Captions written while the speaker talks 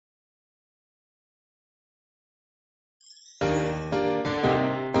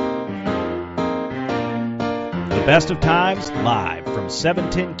Best of Times, live from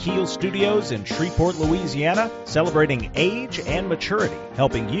 710 Keel Studios in Shreveport, Louisiana, celebrating age and maturity,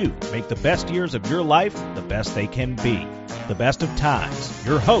 helping you make the best years of your life the best they can be. The Best of Times,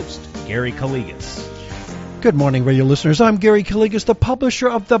 your host, Gary Calligas. Good morning, radio listeners. I'm Gary Calligas, the publisher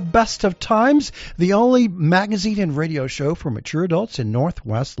of The Best of Times, the only magazine and radio show for mature adults in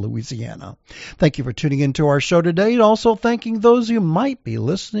Northwest Louisiana. Thank you for tuning into our show today, and also thanking those who might be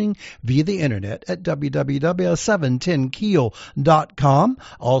listening via the internet at www.710keel.com.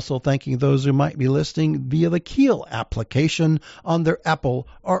 Also thanking those who might be listening via the Keel application on their Apple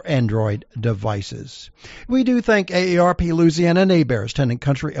or Android devices. We do thank AARP Louisiana and Heberts, Town and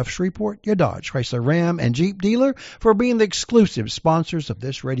Country of Shreveport, your Dodge, Chrysler, Ram, and Jeep dealer for being the exclusive sponsors of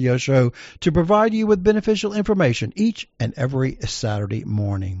this radio show to provide you with beneficial information each and every Saturday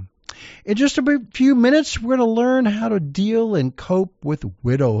morning. In just a few minutes, we're going to learn how to deal and cope with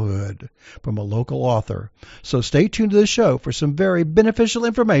widowhood from a local author. So stay tuned to the show for some very beneficial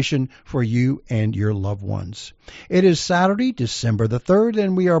information for you and your loved ones. It is Saturday, December the 3rd,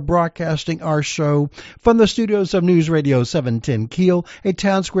 and we are broadcasting our show from the studios of News Radio 710 Keel, a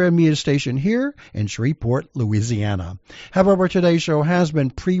town square media station here in Shreveport, Louisiana. However, today's show has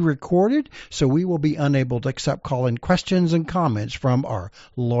been pre-recorded, so we will be unable to accept call-in questions and comments from our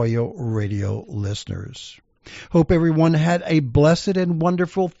loyal radio listeners. Hope everyone had a blessed and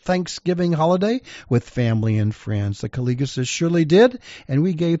wonderful Thanksgiving holiday with family and friends. The Calligases surely did, and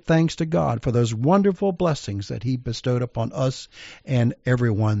we gave thanks to God for those wonderful blessings that He bestowed upon us and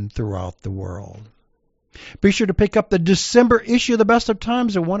everyone throughout the world. Be sure to pick up the December issue of The Best of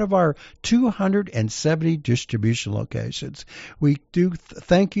Times at one of our 270 distribution locations. We do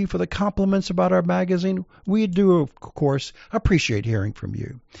thank you for the compliments about our magazine. We do, of course, appreciate hearing from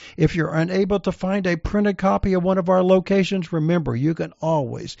you. If you're unable to find a printed copy of one of our locations, remember you can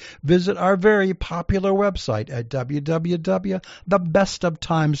always visit our very popular website at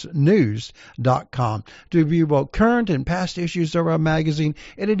www.thebestoftimesnews.com to view both current and past issues of our magazine.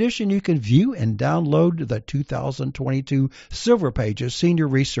 In addition, you can view and download the 2022 Silver Pages Senior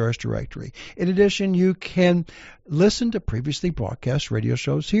Resource Directory. In addition, you can listen to previously broadcast radio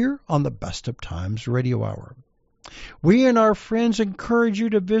shows here on the Best of Times Radio Hour. We and our friends encourage you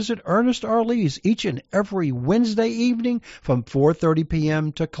to visit Ernest R. Lee's each and every Wednesday evening from 4:30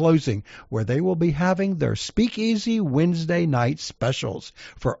 p.m. to closing, where they will be having their Speakeasy Wednesday night specials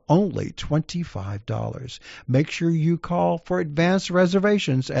for only $25. Make sure you call for advance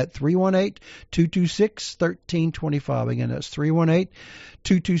reservations at 318-226-1325. Again, that's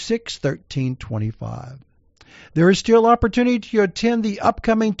 318-226-1325. There is still opportunity to attend the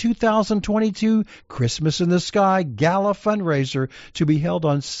upcoming 2022 Christmas in the Sky Gala fundraiser to be held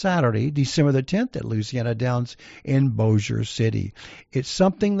on Saturday, December the 10th at Louisiana Downs in Bossier City. It's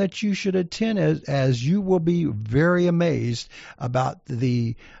something that you should attend as you will be very amazed about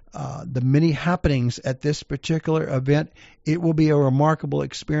the many happenings at this particular event. It will be a remarkable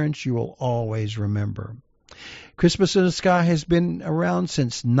experience you will always remember. Christmas in the Sky has been around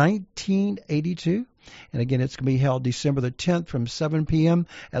since 1982. And again, it's going to be held December the 10th from 7 p.m.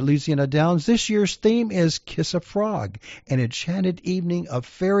 at Louisiana Downs. This year's theme is Kiss a Frog, an enchanted evening of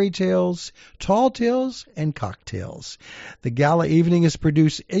fairy tales, tall tales, and cocktails. The gala evening is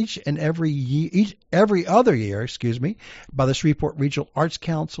produced every other year, by the Shreveport Regional Arts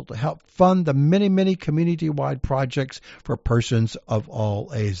Council to help fund the many, many community-wide projects for persons of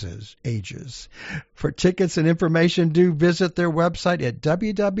all ages. For tickets and information, do visit their website at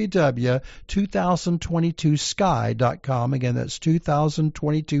www.2022sky.com. Again, that's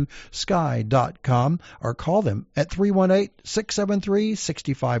 2022sky.com, or call them at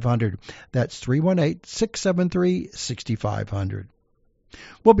 318-673-6500. That's 318-673-6500.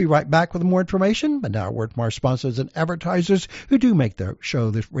 We'll be right back with more information, but now a word from our sponsors and advertisers who do make the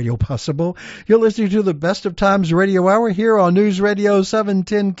show, this radio, possible. You're listening to the Best of Times Radio Hour here on News Radio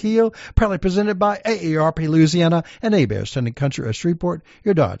 710 Keel, proudly presented by AARP Louisiana and Heberts, Town and Country of Shreveport,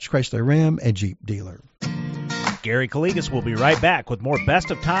 your Dodge, Chrysler, Ram, and Jeep dealer. Gary Calligas will be right back with more Best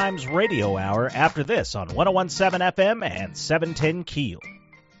of Times Radio Hour after this on 101.7 FM and 710 Keel.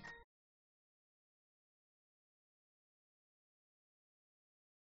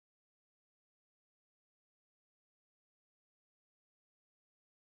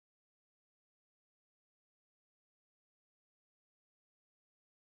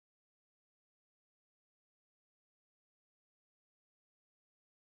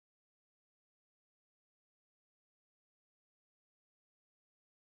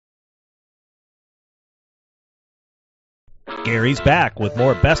 Gary's back with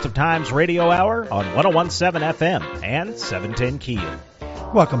more Best of Times Radio Hour on 101.7 FM and 710 Keel.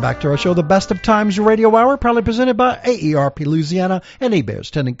 Welcome back to our show, The Best of Times Radio Hour, proudly presented by AARP Louisiana and Hebert's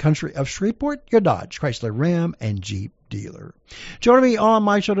Tenant Country of Shreveport, your Dodge, Chrysler, Ram, and Jeep dealer. Joining me on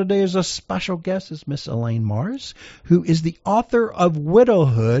my show today as a special guest is Miss Elaine Mars, who is the author of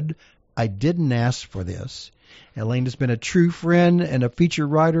Widowhood, I Didn't Ask for This. Elaine has been a true friend and a featured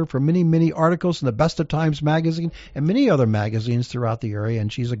writer for many, many articles in the Best of Times magazine and many other magazines throughout the area.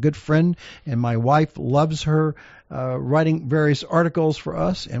 And she's a good friend, and my wife loves her writing various articles for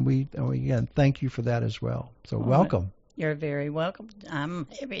us. And we again, thank you for that as well. So welcome. You're very welcome. I'm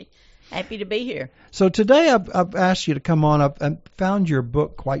happy to be here. So today I've asked you to come on up and found your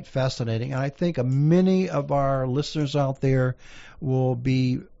book quite fascinating. And I think many of our listeners out there will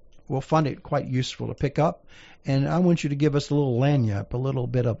find it quite useful to pick up. And I want you to give us a little lagniappe, a little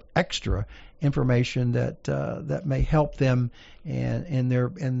bit of extra information that may help them in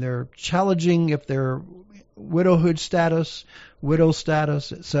their challenging, if they're widowhood status, widow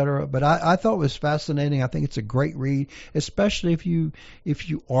status, etc. But I thought it was fascinating. I think it's a great read, especially if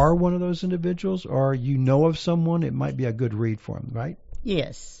you are one of those individuals or you know of someone. It might be a good read for them, right?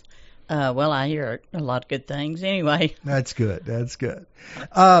 Yes. Well, I hear a lot of good things anyway. That's good.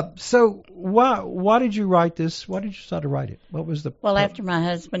 So why did you write this? Why did you decide to write it? What was the... Well, after my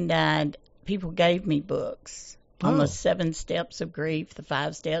husband died, people gave me books on the 7 steps of grief, the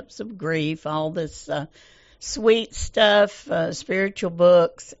 5 steps of grief, all this sweet stuff, spiritual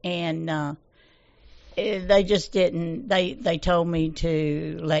books, and they just didn't... They told me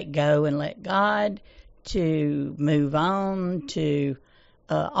to let go and let God, to move on, to...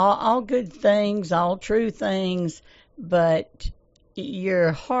 all good things, all true things, but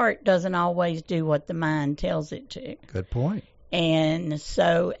your heart doesn't always do what the mind tells it to. Good point. And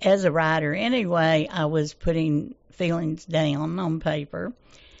so as a writer anyway, I was putting feelings down on paper.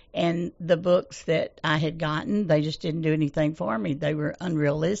 And the books that I had gotten, they just didn't do anything for me. They were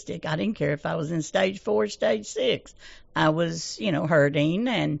unrealistic. I didn't care if I was in stage 4, stage 6. I was, hurting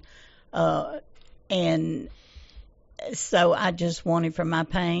and so I just wanted from my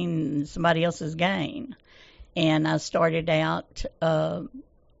pain somebody else's gain. And I started out,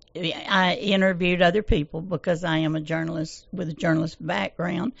 I interviewed other people because I am a journalist with a journalist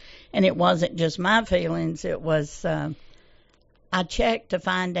background. And it wasn't just my feelings. It was, I checked to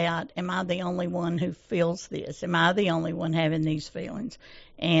find out, am I the only one who feels this? Am I the only one having these feelings?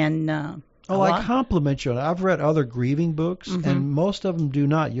 And, I compliment you on it. I've read other grieving books, and most of them do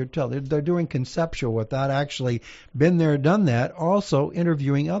not. They're doing conceptual without actually been there, done that. Also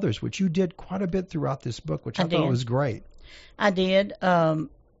interviewing others, which you did quite a bit throughout this book, which I thought was great. I did, and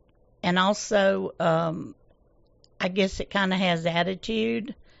also I guess it kind of has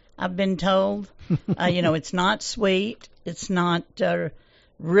attitude. I've been told, it's not sweet. It's not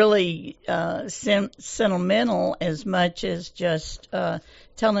really sentimental as much as just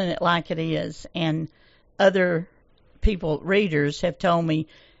telling it like it is. And other readers have told me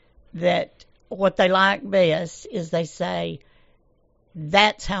that what they like best is they say,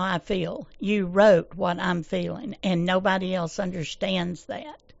 that's how I feel. You wrote what I'm feeling, and nobody else understands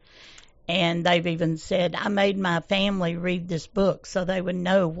that. And they've even said, I made my family read this book so they would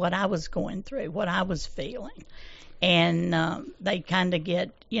know what I was going through, what I was feeling. And they kind of get,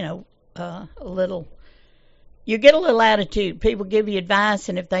 a little, you get a little attitude. People give you advice,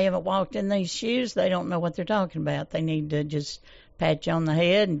 and if they haven't walked in these shoes, they don't know what they're talking about. They need to just pat you on the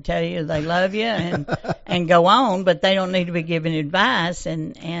head and tell you they love you and go on, but they don't need to be giving advice.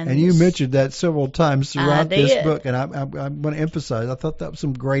 And you mentioned that several times throughout this book, and I want to emphasize, I thought that was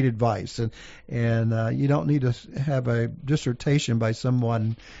some great advice. And you don't need to have a dissertation by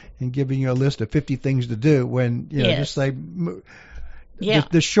someone and giving you a list of 50 things to do when, just say... Yeah.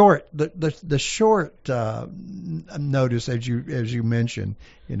 The short notice, as you mentioned,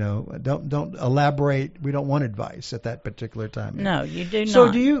 don't elaborate. We don't want advice at that particular time. No, you do not.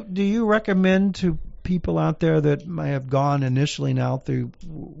 So do you recommend to people out there that may have gone initially now through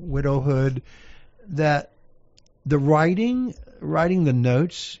widowhood that the writing the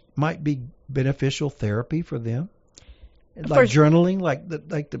notes might be beneficial therapy for them? Like journaling,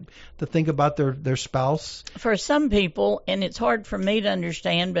 to think about their spouse? For some people, and it's hard for me to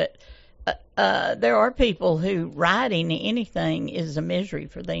understand, but there are people who writing anything is a misery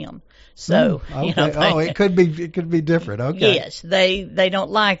for them. So it could be different. Okay. Yes, they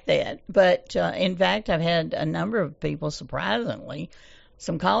don't like that. But in fact, I've had a number of people, surprisingly,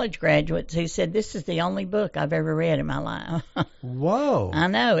 some college graduates who said, this is the only book I've ever read in my life. Whoa. I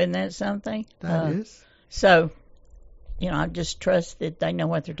know, isn't that something? That is. So I just trust that they know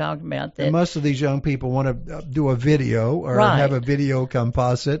what they're talking about. That and most of these young people want to do a video or Right. have a video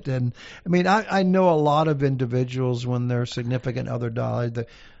composite. And I mean, I know a lot of individuals when their significant other died,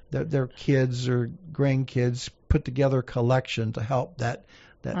 that their kids or grandkids put together a collection to help that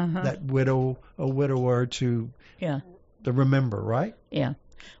widower to yeah, remember, right? yeah.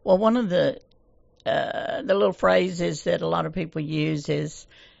 Well, one of the little phrases that a lot of people use is,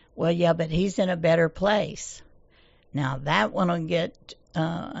 well, yeah, but he's in a better place. Now, that one will get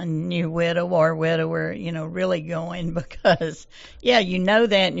a new widow or widower, really going because, yeah, you know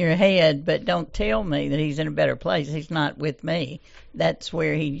that in your head, but don't tell me that he's in a better place. He's not with me. That's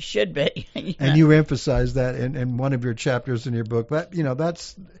where he should be. And you emphasize that in one of your chapters in your book. But,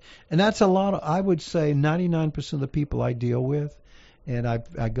 that's a lot of, I would say 99% of the people I deal with, and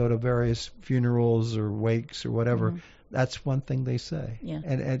I go to various funerals or wakes or whatever, that's one thing they say. Yeah.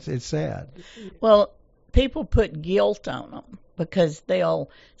 And it's sad. Well, people put guilt on them because they'll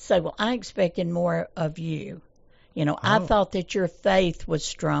say, well, I expected more of you. I thought that your faith was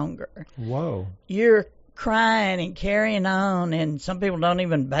stronger. Whoa. You're crying and carrying on, and some people don't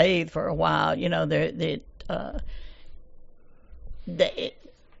even bathe for a while.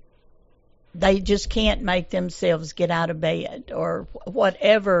 They just can't make themselves get out of bed or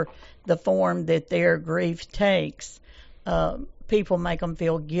whatever the form that their grief takes. People make them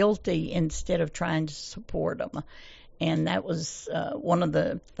feel guilty instead of trying to support them. And that was one of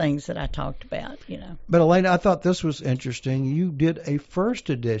the things that I talked about, But Elaine, I thought this was interesting. You did a first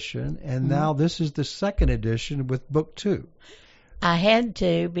edition, and now this is the second edition with book 2. I had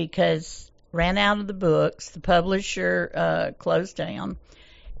to because ran out of the books. The publisher closed down.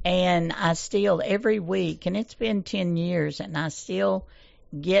 And I still, every week, and it's been 10 years, and I still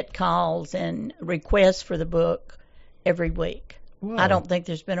get calls and requests for the book every week. Whoa. I don't think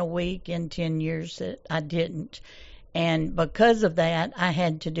there's been a week in 10 years that I didn't. And because of that, I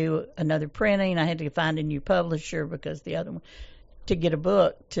had to do another printing. I had to find a new publisher because the other one, to get a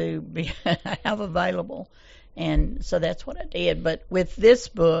book to be have available. And so that's what I did. But with this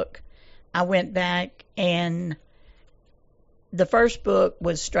book, I went back, and the first book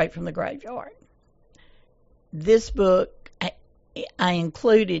was Straight from the Graveyard. This book, I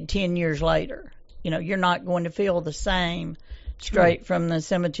included 10 years later. You're not going to feel the same straight from the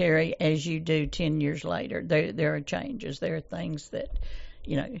cemetery as you do 10 years later. There are changes. There are things that,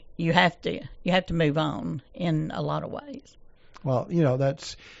 you have to move on in a lot of ways. Well,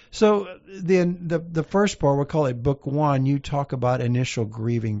 that's so. Then the first part, we'll call it book 1. You talk about initial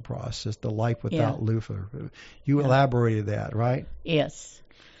grieving process, the life without Luther. You elaborated that, right? Yes.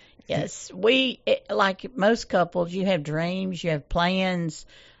 We, like most couples, you have dreams, you have plans.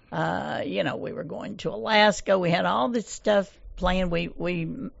 We were going to Alaska. We had all this stuff planned.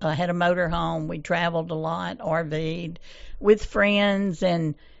 We had a motor home. We traveled a lot, RV'd with friends,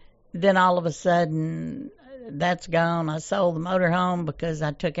 and then all of a sudden, that's gone. I sold the motorhome because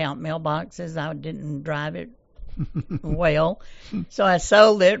I took out mailboxes. I didn't drive it well. So I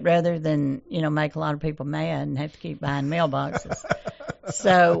sold it rather than, make a lot of people mad and have to keep buying mailboxes.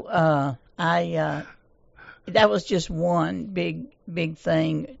 So that was just one big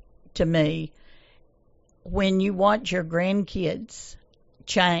thing to me. When you watch your grandkids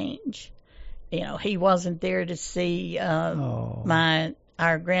change, he wasn't there to see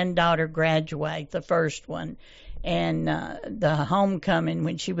our granddaughter graduate, the first one, and the homecoming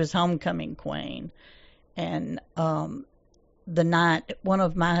when she was homecoming queen. And the night one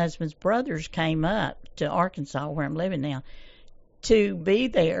of my husband's brothers came up to Arkansas, where I'm living now, to be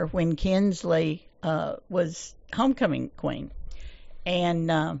there when Kinsley was homecoming queen.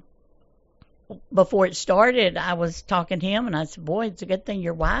 And before it started, I was talking to him, and I said, boy, it's a good thing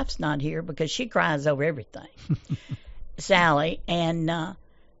your wife's not here because she cries over everything. Sally. And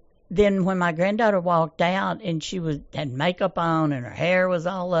then when my granddaughter walked out, and she had makeup on and her hair was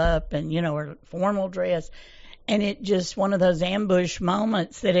all up and, her formal dress, and it just one of those ambush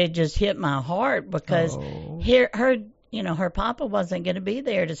moments that it just hit my heart because her papa wasn't going to be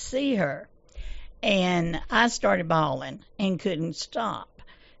there to see her. And I started bawling and couldn't stop.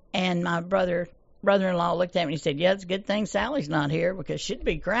 And my brother-in-law looked at me and he said, yeah, it's a good thing Sally's not here because she'd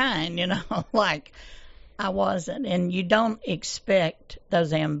be crying, like I wasn't. And you don't expect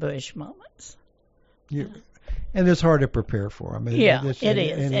those ambush moments. Yeah. And it's hard to prepare for. I mean, it is.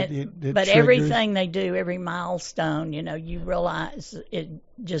 It but triggers. Everything they do, every milestone, you realize it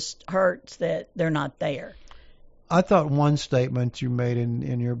just hurts that they're not there. I thought one statement you made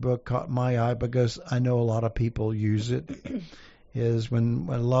in your book caught my eye because I know a lot of people use it, is when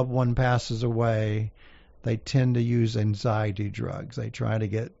a loved one passes away, they tend to use anxiety drugs. They try to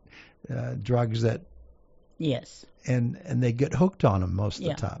get drugs that Yes. And they get hooked on them most of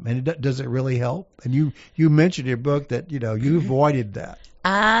Yeah. the time. And does it really help? And you mentioned in your book that you avoided that.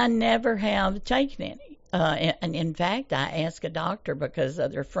 I never have taken any. And in fact, I asked a doctor because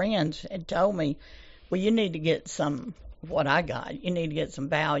other friends had told me, well, you need to get some, what I got, you need to get some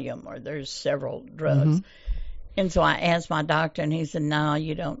Valium, or there's several drugs. Mm-hmm. And so I asked my doctor, and he said, no,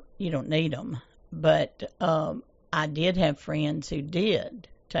 you don't need them. But I did have friends who did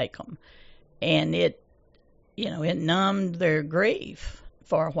take them, and it numbed their grief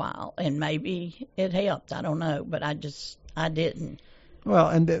for a while, and maybe it helped. I don't know, but I didn't. Well,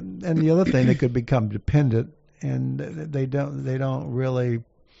 and the other thing, they could become dependent, and they don't really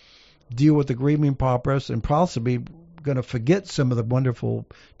deal with the grieving process, and possibly going to forget some of the wonderful,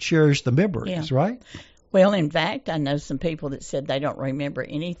 cherish the memories, right? Well, in fact, I know some people that said they don't remember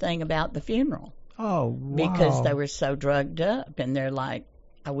anything about the funeral. Oh, wow. Because they were so drugged up, and they're like,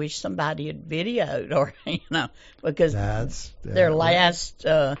 I wish somebody had videoed, or because their last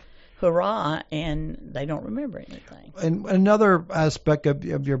hurrah, and they don't remember anything. And another aspect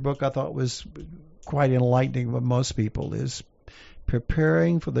of your book I thought was quite enlightening with most people is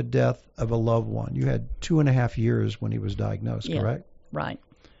preparing for the death of a loved one. You had 2.5 years when he was diagnosed, correct? Right.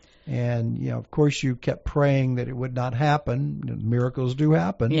 And of course, you kept praying that it would not happen. Miracles do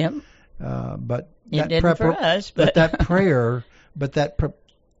happen. Yep. But it didn't for us. But that prayer,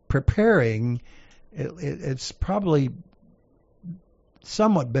 preparing, it's probably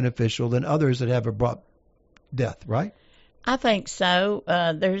somewhat beneficial than others that have abrupt death, right? I think so.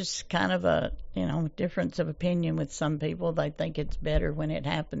 There's kind of a difference of opinion with some people. They think it's better when it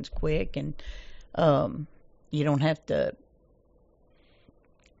happens quick, and you don't have to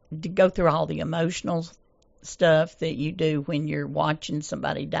go through all the emotional stuff that you do when you're watching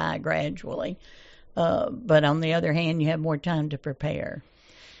somebody die gradually. But on the other hand, you have more time to prepare.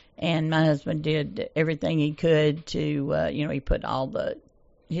 And my husband did everything he could to, he put all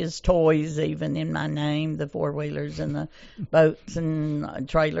his toys even in my name, the four-wheelers and the boats and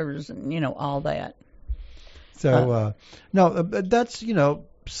trailers and, all that. So, no, that's,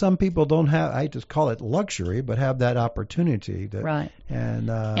 some people don't have, I hate to call it luxury, but have that opportunity. Right.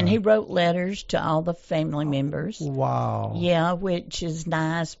 And he wrote letters to all the family members. Wow. Yeah, which is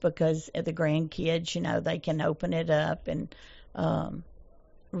nice because the grandkids, they can open it up and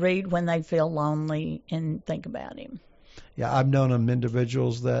read when they feel lonely and think about him. Yeah, I've known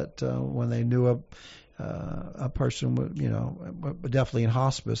individuals that when they knew a person, definitely in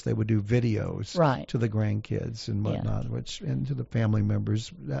hospice, they would do videos to the grandkids and whatnot, and to the family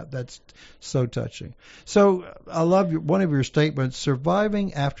members. That's so touching. So I love one of your statements: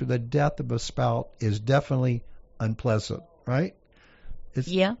 surviving after the death of a spouse is definitely unpleasant, right?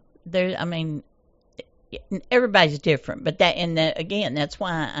 Everybody's different, but again, that's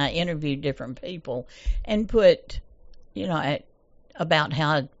why I interviewed different people and put, about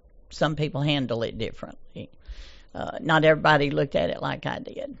how some people handle it differently. Not everybody looked at it like I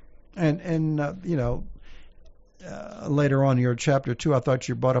did. And later on in your chapter 2, I thought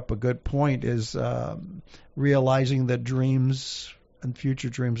you brought up a good point, is realizing that dreams and future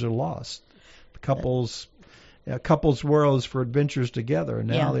dreams are lost. Couples world is for adventures together, and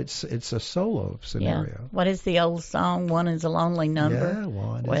now it's a solo scenario. Yeah. What is the old song? One is a lonely number.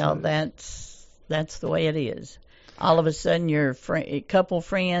 Yeah, that's the way it is. All of a sudden, your couple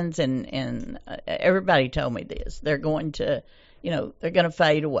friends and everybody told me this. They're going to, they're going to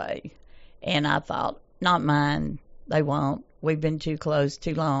fade away. And I thought, not mine. They won't. We've been too close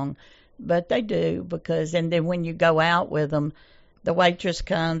too long. But they do, and then when you go out with them, the waitress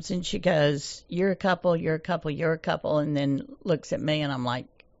comes and she goes, you're a couple, you're a couple, you're a couple, and then looks at me and I'm like,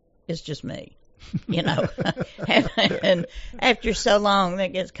 it's just me, And after so long,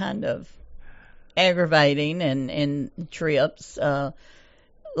 that gets kind of aggravating, and trips.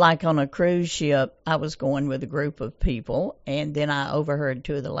 Like on a cruise ship, I was going with a group of people, and then I overheard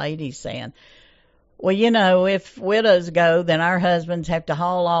two of the ladies saying, well, if widows go, then our husbands have to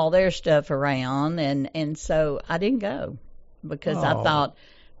haul all their stuff around, and so I didn't go because I thought,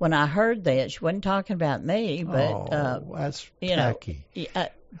 when I heard that, she wasn't talking about me, but that's tacky.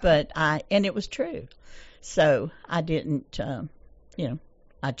 And it was true, so I didn't,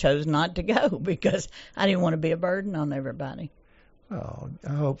 I chose not to go because I didn't want to be a burden on everybody. Well,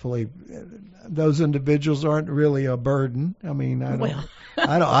 hopefully those individuals aren't really a burden. I mean,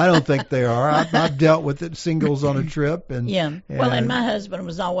 I don't think they are. I've dealt with it, singles on a trip, and and my husband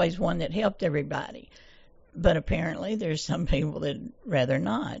was always one that helped everybody, but apparently there's some people that rather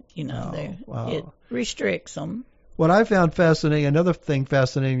not. It restricts them. What I found fascinating, another thing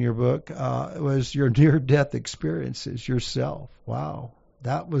fascinating in your book, was your near-death experiences yourself. Wow.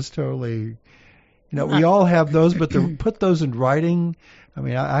 That was totally, We all have those, but to put those in writing, I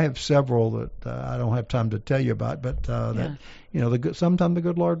mean, I have several that I don't have time to tell you about, but that sometimes the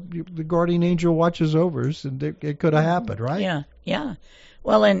good Lord, the guardian angel watches over us, and it could have happened, right? Yeah, yeah.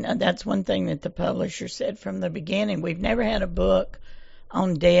 Well, and that's one thing that the publisher said from the beginning. We've never had a book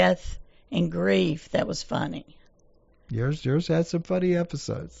on death and grief that was funny. Yours had some funny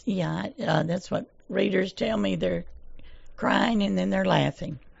episodes. Yeah, that's what readers tell me. They're crying and then they're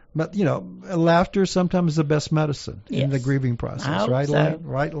laughing. But, laughter is sometimes the best medicine in the grieving process, right, Elaine?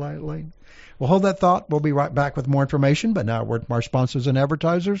 Right, Elaine? Well, hold that thought. We'll be right back with more information. But now a word from our sponsors and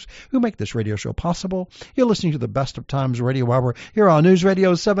advertisers who make this radio show possible. You're listening to the Best of Times Radio Hour here on News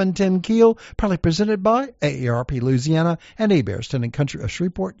Radio 710 Keel, proudly presented by AARP Louisiana and Hebert's Town and Country of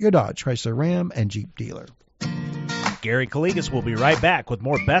Shreveport, your Dodge, Chrysler, Ram, and Jeep dealer. Gary Calligas will be right back with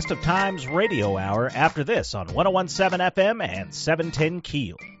more Best of Times Radio Hour after this on 101.7 FM and 710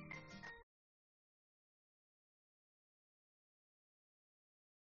 Keel.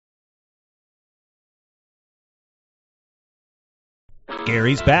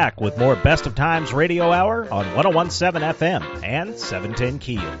 Gary's back with more Best of Times Radio Hour on 101.7 FM and 710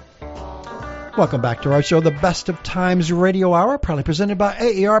 Keel. Welcome back to our show, the Best of Times Radio Hour, proudly presented by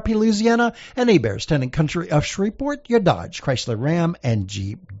AARP Louisiana and Hebert's Town and Country of Shreveport, your Dodge, Chrysler, Ram, and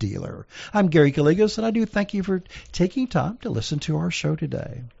Jeep dealer. I'm Gary Calligas, and I do thank you for taking time to listen to our show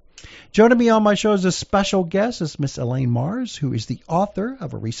today. Joining me on my show as a special guest is Miss Elaine Mars, who is the author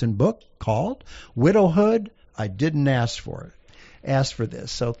of a recent book called Widowhood, I Didn't Ask for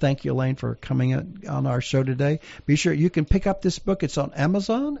this. So thank you, Elaine, for coming on our show today. Be sure you can pick up this book. It's on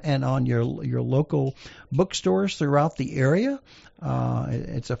Amazon and on your local bookstores throughout the area.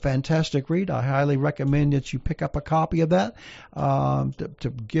 It's a fantastic read. I highly recommend that you pick up a copy of that to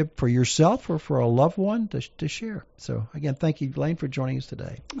give for yourself or for a loved one to share. So, again, thank you, Elaine, for joining us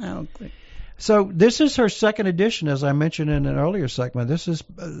today. Oh, good. So this is her second edition, as I mentioned in an earlier segment. This is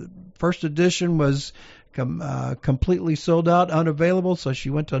first edition was completely sold out, unavailable, so she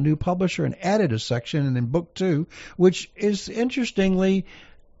went to a new publisher and added a section, and then book 2, which is interestingly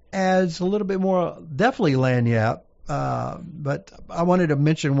adds a little bit more, definitely lanyard. But I wanted to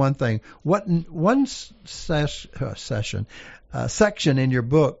mention one thing. One section in your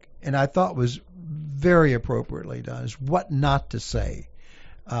book, and I thought was very appropriately done, is what not to say.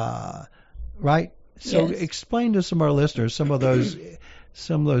 Right? So Yes. Explain to some of our listeners some of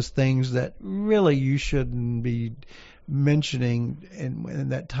those things that really you shouldn't be mentioning in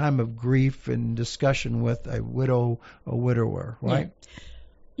that time of grief and discussion with a widower, right?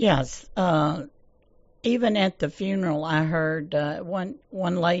 Yes. Even at the funeral, I heard one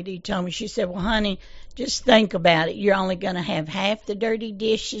lady tell me, she said, well, honey, just think about it. You're only going to have half the dirty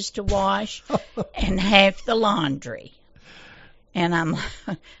dishes to wash and half the laundry. And I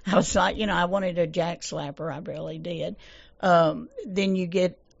was like, I wanted a jack slapper. I really did. Then you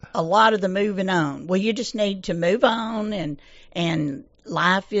get a lot of the moving on. Well, you just need to move on, and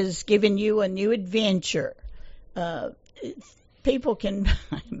life is giving you a new adventure. People can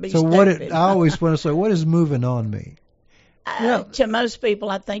be so stupid. I always want to say, what does moving on mean? To most people,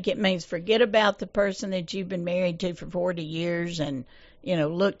 I think it means forget about the person that you've been married to for 40 years and,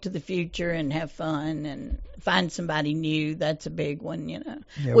 look to the future and have fun and find somebody new. That's a big one, Yeah,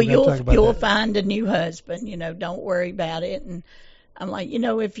 Well, you'll that. find a new husband, don't worry about it. And I'm like,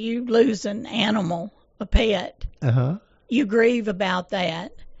 if you lose an animal, a pet, you grieve about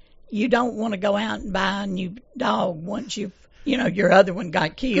that. You don't want to go out and buy a new dog once your other one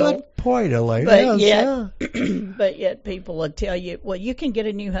got killed. Good point, Elaine. But yes, but yet people will tell you, well, you can get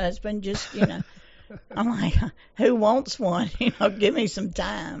a new husband, just, I'm like, who wants one? Give me some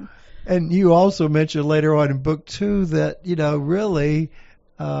time. And you also mentioned later on in book 2 that, really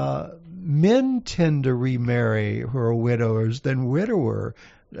men tend to remarry who are widowers than widower.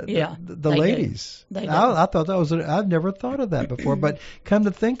 Yeah, the ladies. They do. I thought that was I've never thought of that before, but come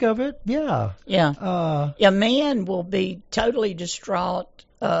to think of it, yeah. Yeah. Men will be totally distraught,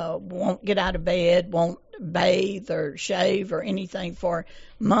 won't get out of bed, won't bathe or shave or anything for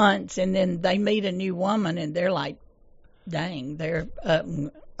months, and then they meet a new woman and they're like, dang, they're up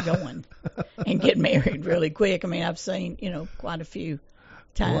and going and get married really quick. I mean, I've seen, quite a few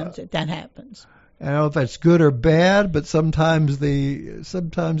times that happens. I don't know if that's good or bad, but sometimes the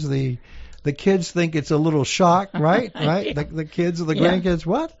kids think it's a little shock, right? Right? Yeah. The kids or the grandkids,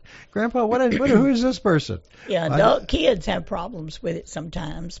 what? Grandpa, who is this person? Yeah, adult kids have problems with it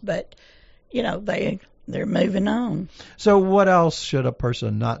sometimes, but they're moving on. So what else should a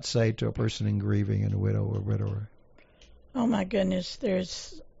person not say to a person in grieving and a widow or widower? Oh my goodness,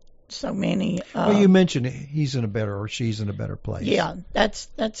 there's so many. Well, you mentioned he's in a better or she's in a better place. Yeah,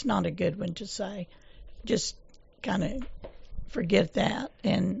 that's not a good one to say. Just kind of forget that,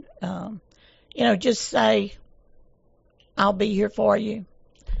 and just say, "I'll be here for you.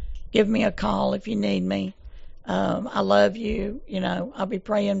 Give me a call if you need me. I love you. I'll be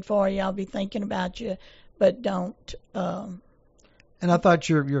praying for you. I'll be thinking about you, but don't." And I thought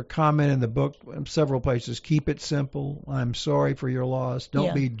your comment in the book, in several places, keep it simple. I'm sorry for your loss.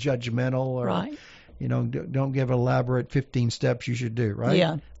 Don't be judgmental, or right. Don't give elaborate 15 steps you should do. Right?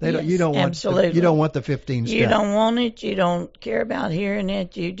 Yeah. You don't want absolutely. You don't want the 15 steps. You don't want it. You don't care about hearing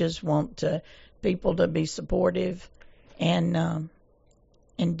it. You just want people to be supportive, and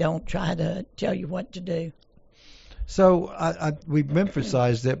don't try to tell you what to do. So we've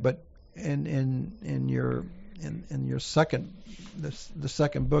emphasized it, but in your second the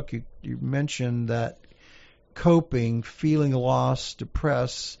second book you mentioned that coping, feeling lost,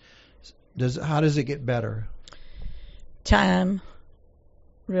 depressed, how does it get better? Time,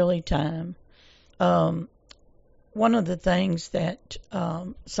 really time. One of the things that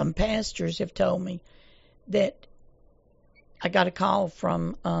some pastors have told me, that I got a call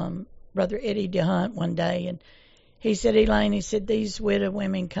from Brother Eddie DeHunt one day, and he said, "Elaine," he said, "these widow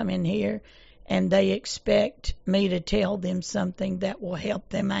women come in here and they expect me to tell them something that will help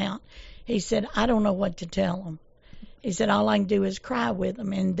them out." He said, "I don't know what to tell them." He said, "All I can do is cry with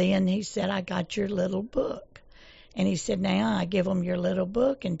them." And then he said, "I got your little book." And he said, "Now I give them your little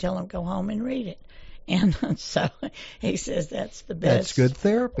book and tell them go home and read it." And so he says that's the best. That's good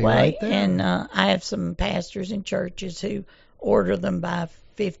therapy way. right there. And I have some pastors in churches who order them by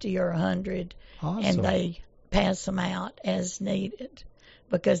 50 or 100, awesome. And they pass them out as needed,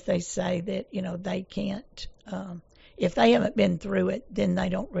 because they say that, they can't, if they haven't been through it, then they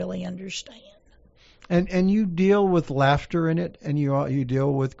don't really understand. And you deal with laughter in it, and you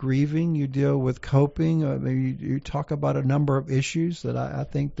deal with grieving, you deal with coping. You talk about a number of issues that I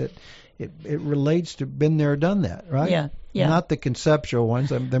think that it relates to been there, done that, right? Yeah. Not the conceptual ones.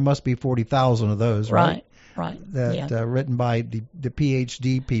 There must be 40,000 of those, right? Right. That written by the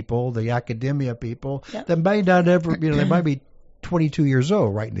PhD people, the academia people. Yep. That may not ever, they might be 22 years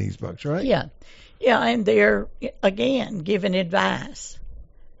old writing these books, right? Yeah, and they're again giving advice,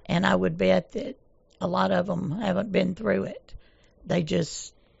 and I would bet that a lot of them haven't been through it. They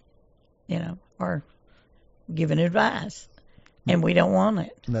just, are giving advice, and we don't want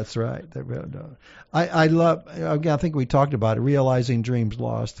it. That's right. I love. Again, I think we talked about it. Realizing dreams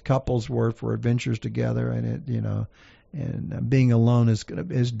lost. The couples work for adventures together, and and being alone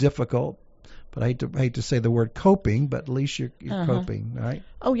is difficult. But I hate to say the word coping, but at least you're coping, right?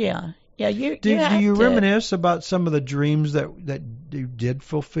 Oh yeah. You do you reminisce about some of the dreams that you did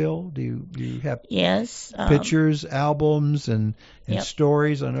fulfill? Do you have pictures, albums, and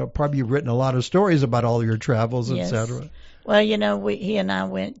stories? I know probably you've written a lot of stories about all your travels, etc. Well, he and I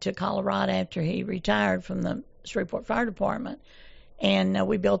went to Colorado after he retired from the Shreveport Fire Department, and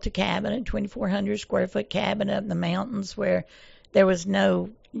we built a cabin, a 2,400 square foot cabin up in the mountains where there was no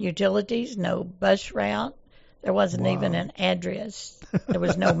utilities, no bus route. There wasn't even an address. There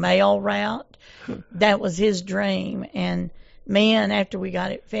was no mail route. That was his dream. And men, after we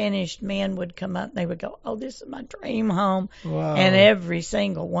got it finished, men would come up and they would go, "Oh, this is my dream home." Wow. And every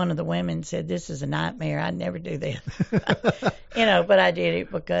single one of the women said, "This is a nightmare. I'd never do this." But I did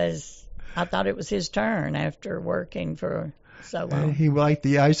it because I thought it was his turn after working for so long. He liked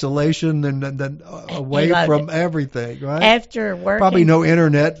the isolation and then away from everything, right? After working, probably no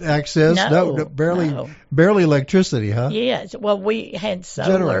internet access, no, barely electricity, huh? Yes. Well, we had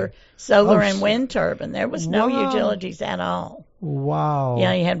solar and wind turbine. There was no utilities at all. Wow.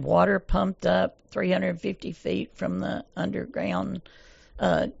 Yeah, he had water pumped up 350 feet from the underground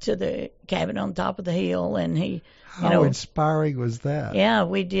to the cabin on top of the hill, and he. How inspiring was that? Yeah,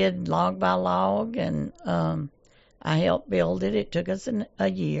 we did log by log, and I helped build it. It took us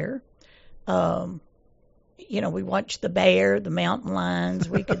a year. We watched the bear, the mountain lions.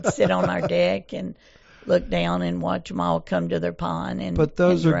 We could sit on our deck and look down and watch them all come to their pond. But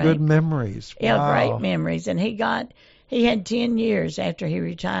those are good memories. Yeah, wow. Great memories. And he had 10 years after he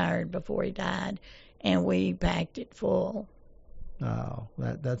retired before he died, and we packed it full. Oh,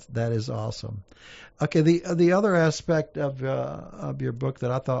 that is awesome. Okay, the other aspect of your book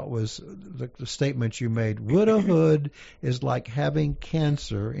that I thought was the statement you made. Widowhood is like having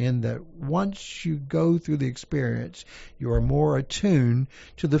cancer, in that once you go through the experience, you are more attuned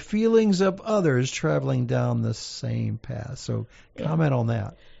to the feelings of others traveling down the same path. So, comment on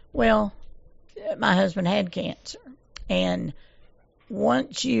that. Well, my husband had cancer, and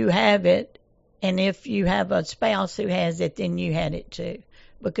once you have it, and if you have a spouse who has it, then you had it too.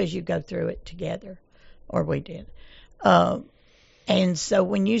 because you go through it together, or we did. And so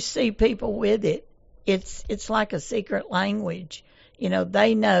when you see people with it, it's like a secret language. You know,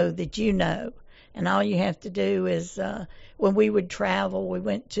 they know that you know, and all you have to do is when we would travel, we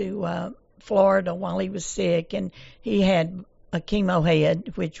went to Florida while he was sick, and he had a chemo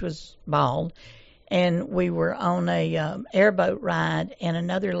head, which was bald, and we were on a airboat ride, and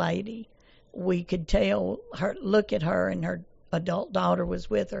another lady, we could tell her, look at her, and her adult daughter was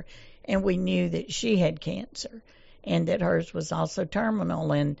with her, and we knew that she had cancer and that hers was also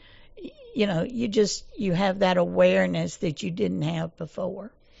terminal. And you know, you have that awareness that you didn't have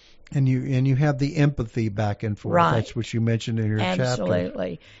before. And you have the empathy back and forth. Right. That's what you mentioned in your chapter.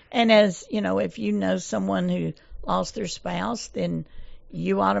 Absolutely. And as you know, if you know someone who lost their spouse, then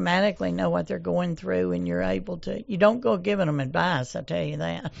you automatically know what they're going through, and you're able to. You don't go giving them advice, I tell you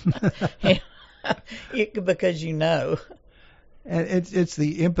that, because you know. And it's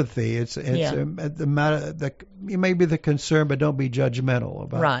the empathy. It's the matter that you may be the concern, but don't be judgmental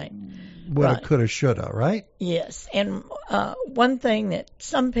about right. what right. it coulda, shoulda, right? Yes. And one thing that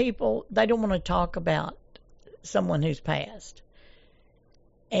some people, they don't want to talk about someone who's passed.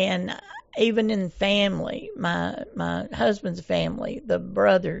 And even in family, my husband's family, the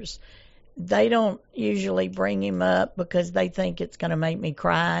brothers, they don't usually bring him up because they think it's going to make me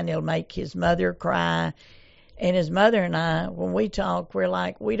cry, and it'll make his mother cry. And his mother and I, when we talk, we're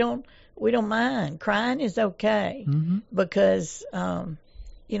like, we don't mind. Crying is okay, because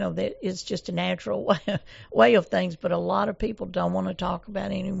you know, that it's just a natural way of things. But a lot of people don't want to talk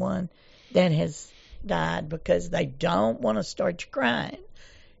about anyone that has died because they don't want to start you crying,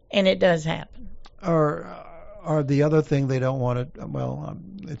 and it does happen. Or the other thing they don't want to. Well,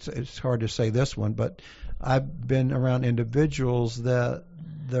 it's hard to say this one, but I've been around individuals that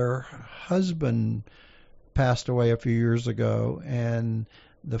their husband passed away a few years ago, and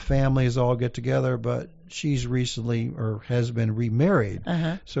the families all get together, but she's recently or has been remarried.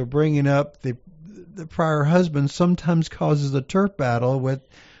 So bringing up the prior husband sometimes causes a turf battle with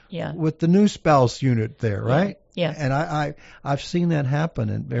the new spouse unit there, right? Yeah. And I've seen that happen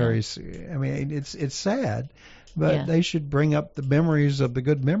in various. I mean, it's sad, but they should bring up the memories of the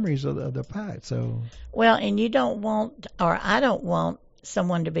good memories of the past. So well, and you don't want, or I don't want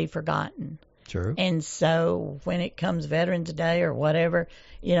someone to be forgotten. True. And so when it comes Veterans Day or whatever,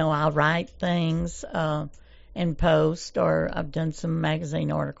 you know, I'll write things and post, or I've done some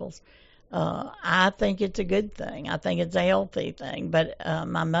magazine articles. I think it's a good thing. I think it's a healthy thing. But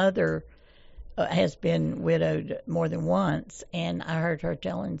my mother has been widowed more than once, and I heard her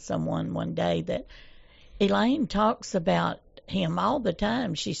telling someone one day that Elaine talks about him all the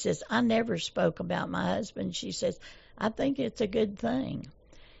time. She says, I never spoke about my husband. She says, I think it's a good thing.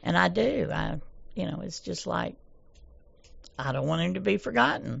 And I do. You know, it's just like, I don't want him to be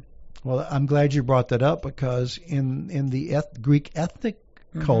forgotten. Well, I'm glad you brought that up, because in the Greek ethnic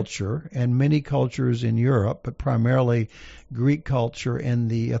culture and many cultures in Europe, but primarily Greek culture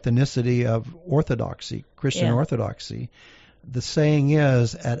and the ethnicity of Orthodoxy, Christian Orthodoxy, the saying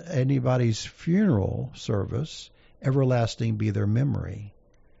is, at anybody's funeral service, everlasting be their memory.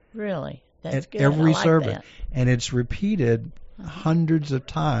 Really? That's at good. every I like service. that. And it's repeated hundreds of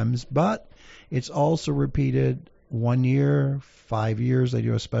times, but it's also repeated 1 year, 5 years. They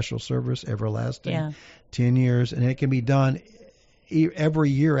do a special service, everlasting, 10 years, and it can be done every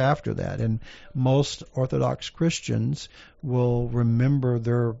year after that. And most Orthodox Christians will remember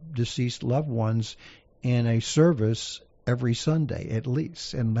their deceased loved ones in a service every Sunday at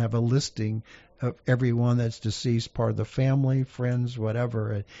least, and have a listing of everyone that's deceased, part of the family, friends,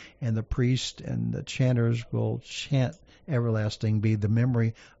 whatever, and the priest and the chanters will chant, everlasting be the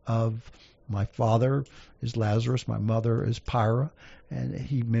memory of my father is Lazarus, my mother is Pyra, and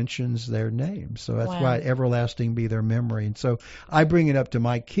he mentions their names. So that's why everlasting be their memory. And so I bring it up to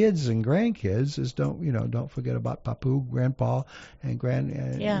my kids and grandkids, is don't forget about Papu, Grandpa, and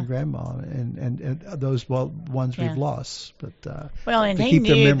Grandma, and those ones we've lost. But well, and to he keep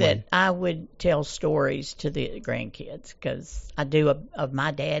their knew memory. that I would tell stories to the grandkids, because I do of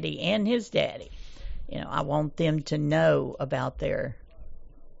my daddy and his daddy. You know, I want them to know about their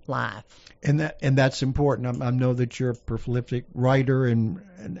life. And that's important. I know that you're a prolific writer,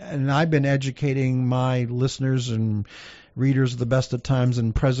 and I've been educating my listeners and readers of the best of times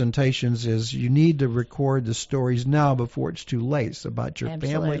and presentations is you need to record the stories now before it's too late. So about your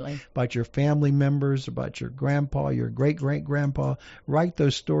family, about your family members, about your grandpa, your great-great-grandpa. Write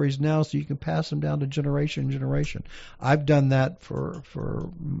those stories now so you can pass them down to generation to generation. I've done that for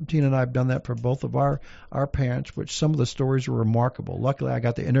Tina and I have done that for both of our parents, which some of the stories were remarkable. Luckily, I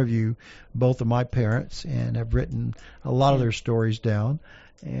got to interview both of my parents and have written a lot of their stories down.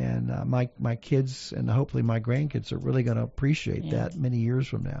 And my kids and hopefully my grandkids are really going to appreciate that many years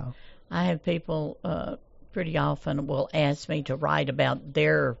from now. I have people pretty often will ask me to write about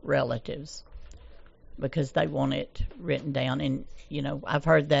their relatives because they want it written down. And, I've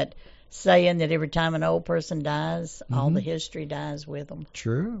heard that saying that every time an old person dies, all the history dies with them.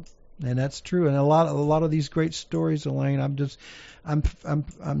 True. And that's true. And a lot of these great stories, Elaine, I'm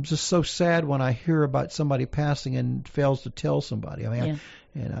just so sad when I hear about somebody passing and fails to tell somebody. I mean,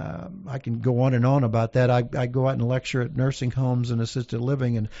 I can go on and on about that. I go out and lecture at nursing homes and assisted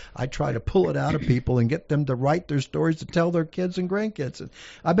living, and I try to pull it out of people and get them to write their stories to tell their kids and grandkids. And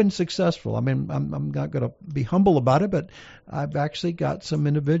I've been successful. I mean, I'm not going to be humble about it, but I've actually got some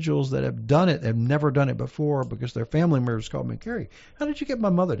individuals that have done it, have never done it before, because their family members called me, Carrie, how did you get my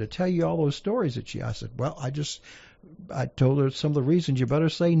mother to tell you all those stories that I said, well, I told her some of the reasons. You better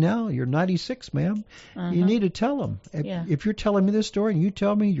say now. You're 96, ma'am. You need to tell them. If you're telling me this story and you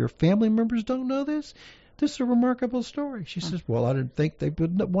tell me your family members don't know this is a remarkable story. She says, well, I didn't think they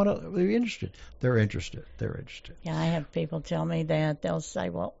would want to. They're interested. They're interested. Yeah, I have people tell me that. They'll say,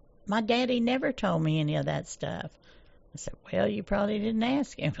 well, my daddy never told me any of that stuff. I said, well, you probably didn't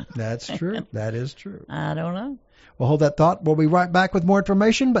ask him. That's true. That is true. I don't know. Well, hold that thought. We'll be right back with more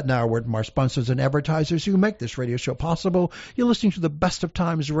information, but now a word from our sponsors and advertisers who make this radio show possible. You're listening to the Best of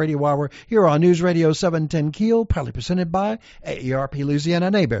Times Radio Hour here on News Radio 710 Keel, proudly presented by AARP Louisiana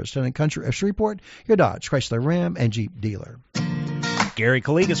and Hebert's Town and Country of Shreveport, your Dodge, Chrysler, Ram, and Jeep dealer. Gary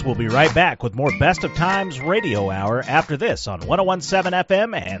Calligas will be right back with more Best of Times Radio Hour after this on 101.7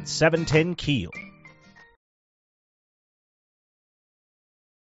 FM and 710 Keel.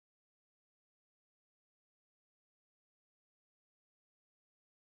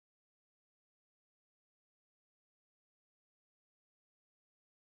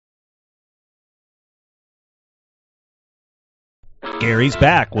 Gary's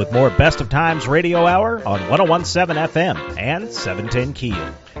back with more Best of Times Radio Hour on 101.7 FM and 710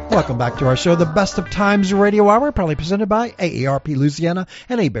 Keel. Welcome back to our show, the Best of Times Radio Hour, proudly presented by AARP Louisiana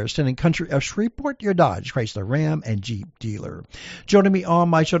and Hebert's Town and Country of Shreveport, your Dodge, Chrysler, Ram, and Jeep dealer. Joining me on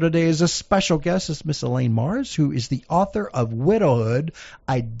my show today is a special guest, is Miss Elaine Mars, who is the author of Widowhood.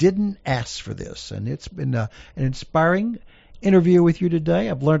 I Didn't Ask for This, and it's been an inspiring interview with you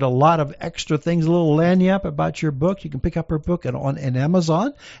today. I've learned a lot of extra things, a little lagniappe about your book. You can pick up her book on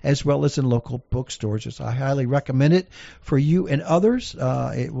Amazon as well as in local bookstores. I highly recommend it for you and others.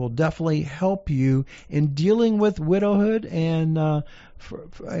 It will definitely help you in dealing with widowhood and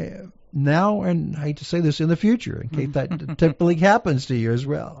now, and I hate to say this, in the future, in case that typically happens to you as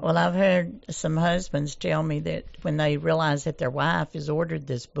well. Well, I've heard some husbands tell me that when they realize that their wife has ordered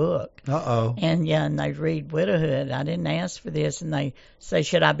this book, and they read Widowhood, I didn't ask for this, and they say,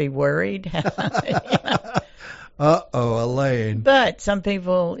 should I be worried? Elaine. But some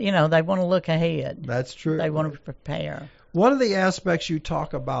people, they want to look ahead. That's true. They want to prepare. One of the aspects you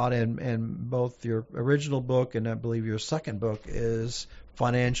talk about in both your original book and I believe your second book is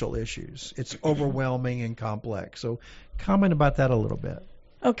financial issues. It's overwhelming and complex. So comment about that a little bit.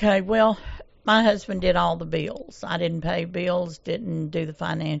 Okay, well, my husband did all the bills. I didn't pay bills, didn't do the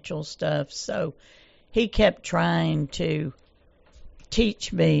financial stuff. So he kept trying to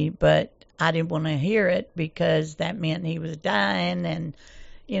teach me, but I didn't want to hear it because that meant he was dying and,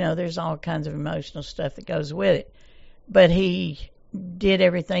 there's all kinds of emotional stuff that goes with it. But he did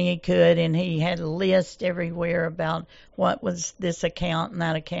everything he could, and he had a list everywhere about what was this account and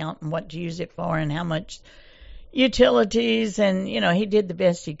that account and what to use it for and how much utilities. And, he did the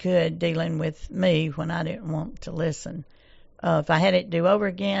best he could dealing with me when I didn't want to listen. If I had it do over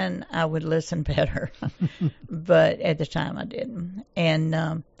again, I would listen better. But at the time I didn't.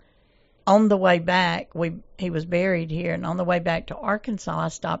 And on the way back, he was buried here, and on the way back to Arkansas, I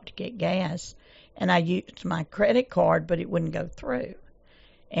stopped to get gas. And I used my credit card, but it wouldn't go through.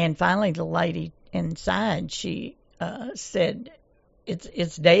 And finally, the lady inside, she said,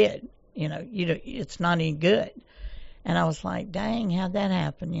 "It's dead. It's not any good." And I was like, "Dang, how'd that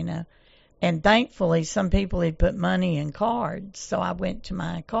happen?" And thankfully, some people had put money in cards, so I went to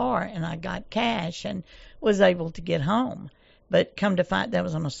my car and I got cash and was able to get home. But that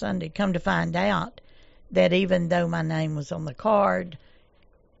was on a Sunday. Come to find out that even though my name was on the card,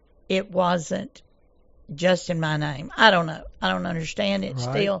 it wasn't just in my name. I don't know. I don't understand it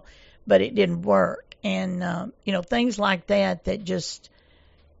still, but it didn't work. And, things like that just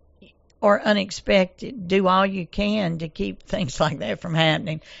are unexpected. Do all you can to keep things like that from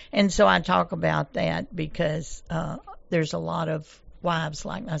happening. And so I talk about that because there's a lot of wives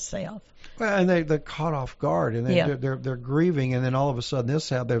like myself. Well, and they're caught off guard, and they're grieving, and then all of a sudden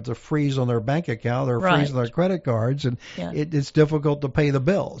there's a freeze on their bank account, or a freeze on their credit cards, and it's difficult to pay the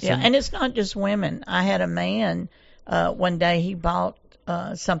bills. Yeah, and it's not just women. I had a man one day, he bought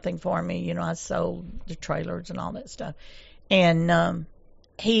something for me. I sold the trailers and all that stuff, and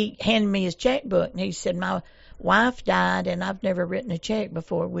he handed me his checkbook, and he said, "My wife died, and I've never written a check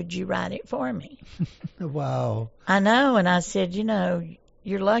before. Would you write it for me?" Wow. I know, and I said,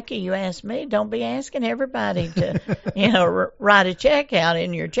 you're lucky you asked me. Don't be asking everybody to, write a check out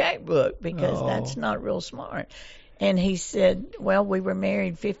in your checkbook, because that's not real smart. And he said, well, we were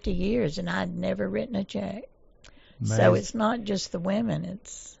married 50 years, and I'd never written a check. Amazing. So it's not just the women.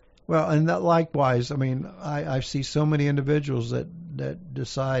 It's well, and that likewise. I mean, I see so many individuals that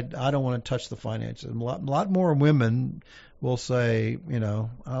decide I don't want to touch the finances. A lot more women will say,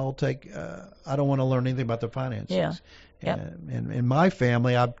 I'll take. I don't want to learn anything about the finances. Yeah. Yep. And in my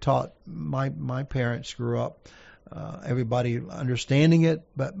family, I've taught my parents grew up, everybody understanding it,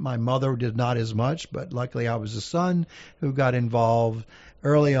 but my mother did not as much. But luckily, I was the son who got involved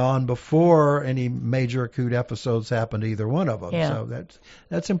early on before any major acute episodes happened to either one of them. Yeah. So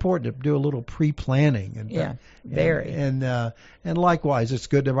that's important to do a little pre-planning. And, very. And likewise, it's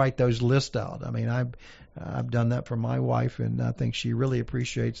good to write those lists out. I mean, I've done that for my wife, and I think she really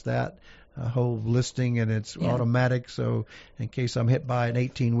appreciates that. Whole listing, and it's automatic, so in case I'm hit by an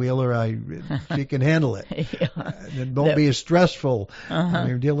 18-wheeler, she can handle it. It won't be as stressful when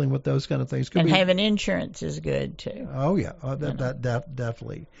you're dealing with those kind of things. Having insurance is good too. Oh yeah, that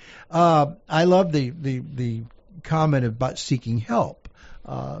definitely. I love the comment about seeking help.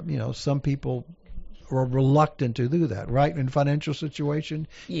 Some people are reluctant to do that, right? In financial situation,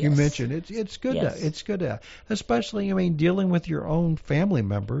 yes. You mentioned it's good. Yes. It's good to, especially dealing with your own family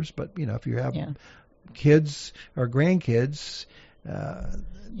members. But if you have kids or grandkids,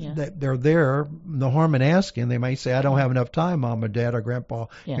 that they're there. No harm in asking. They may say, "I don't have enough time, Mom or Dad or Grandpa."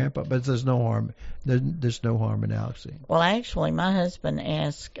 But there's no harm. There's no harm in asking. Well, actually, my husband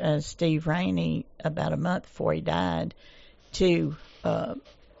asked Steve Rainey about a month before he died to.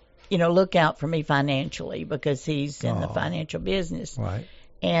 Look out for me financially, because he's in the financial business. Right.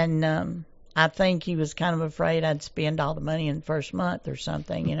 And I think he was kind of afraid I'd spend all the money in the first month or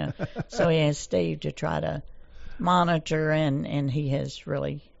something, So he asked Steve to try to monitor, and he has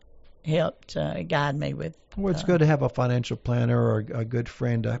really helped guide me with. Well, it's good to have a financial planner or a good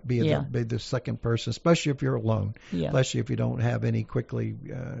friend to be the second person, especially if you're alone, especially if you don't have any quickly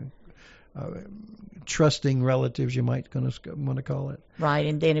trusting relatives, you might want to call it. Right,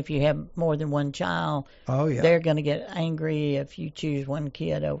 and then if you have more than one child, they're going to get angry if you choose one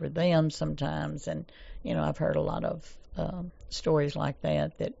kid over them sometimes. And, I've heard a lot of stories like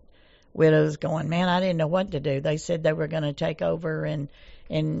that widows going, man, I didn't know what to do. They said they were going to take over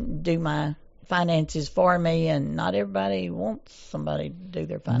and do my finances for me, and not everybody wants somebody to do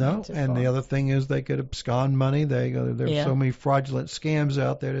their finances. No, and the other thing is they could abscond money. There's so many fraudulent scams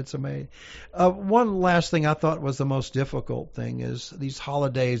out there. It's amazing. One last thing I thought was the most difficult thing is these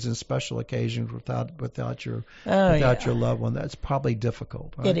holidays and special occasions without your loved one. That's probably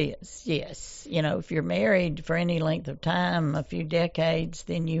difficult. Right? It is, yes. If you're married for any length of time, a few decades,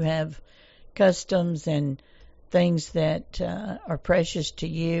 then you have customs and things that are precious to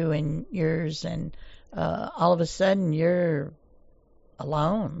you and yours, and all of a sudden you're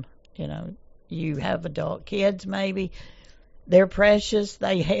alone. You have adult kids, maybe they're precious,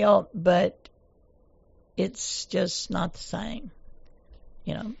 they help, but it's just not the same.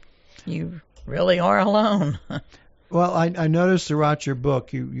 You really are alone. Well, I noticed throughout your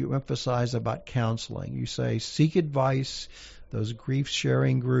book you emphasize about counseling. You say seek advice, those grief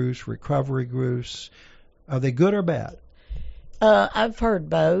sharing groups, recovery groups. Are they good or bad? I've heard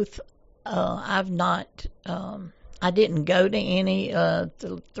both. I've not. I didn't go to any.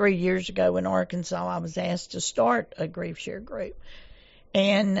 3 years ago in Arkansas, I was asked to start a grief share group,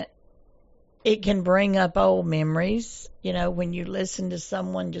 and it can bring up old memories. When you listen to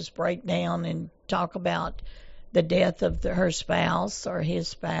someone just break down and talk about the death of her spouse or his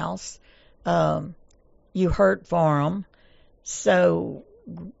spouse, you hurt for them. So.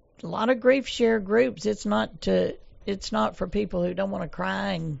 A lot of grief share groups, it's not for people who don't want to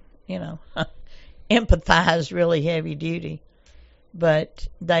cry and, empathize really heavy duty, but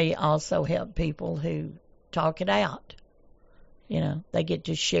they also help people who talk it out. They get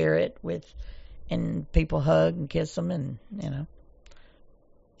to share it and people hug and kiss them, and,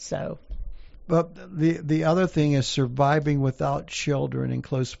 so. But the other thing is surviving without children and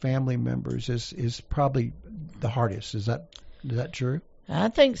close family members is probably the hardest. Is that true? I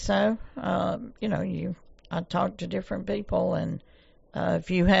think so. I talk to different people, and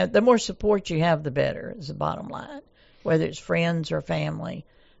If you have, the more support you have, the better is the bottom line, whether it's friends or family.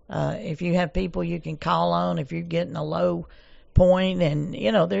 If you have people you can call on, if you're getting a low point, and,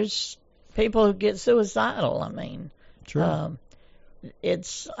 there's people who get suicidal. I mean, Sure.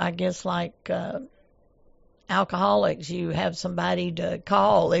 It's, I guess, like alcoholics. You have somebody to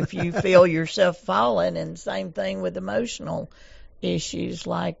call if you feel yourself falling, and same thing with emotional issues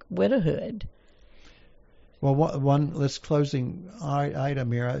like widowhood. Well, one let's closing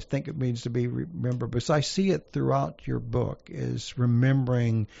item here, I think it needs to be remembered, because I see it throughout your book, is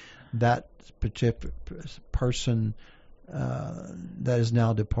remembering that particular person that is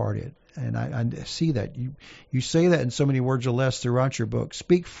now departed. And I see that. You say that in so many words or less throughout your book.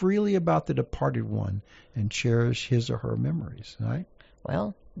 Speak freely about the departed one and cherish his or her memories, right?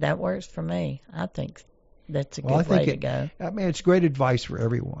 Well, that works for me. I think that's a good way to go. I mean, it's great advice for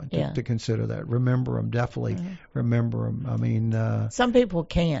everyone to consider that. Remember them, definitely remember them. I mean, some people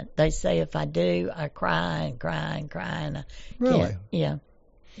can't. They say if I do, I cry and cry and cry. And really? Can't.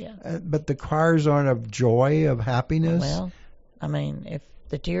 Yeah. But the cries aren't of joy, of happiness? Well, I mean, if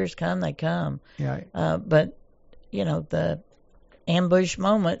the tears come, they come. Yeah. But, the ambush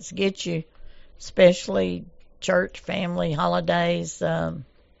moments get you, especially church, family, holidays. For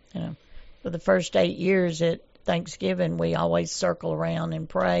the first 8 years at Thanksgiving, we always circle around and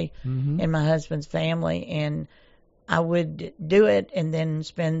pray in my husband's family, and I would do it and then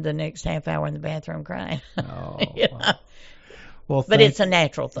spend the next half hour in the bathroom crying. Oh, wow. Well, but it's a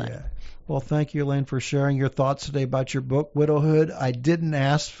natural thing. Yeah. Well, thank you, Lynn, for sharing your thoughts today about your book, Widowhood. I didn't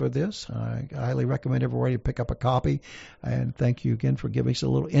ask for this. I highly recommend everybody pick up a copy. And thank you again for giving us a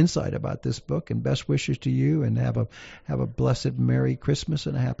little insight about this book. And best wishes to you, and have a blessed Merry Christmas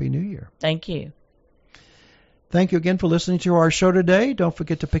and a Happy New Year. Thank you. Thank you again for listening to our show today. Don't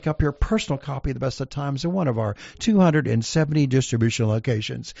forget to pick up your personal copy of The Best of Times in one of our 270 distribution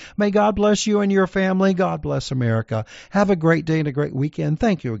locations. May God bless you and your family. God bless America. Have a great day and a great weekend.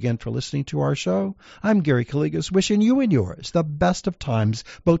 Thank you again for listening to our show. I'm Gary Calligas, wishing you and yours the best of times,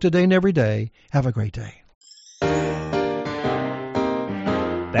 both today and every day. Have a great day.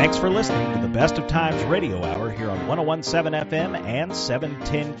 Thanks for listening to the Best of Times Radio Hour here on 101.7 FM and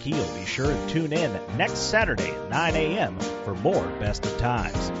 710 Keel. Be sure to tune in next Saturday at 9 a.m. for more Best of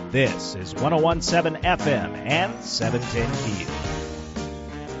Times. This is 101.7 FM and 710 Keel.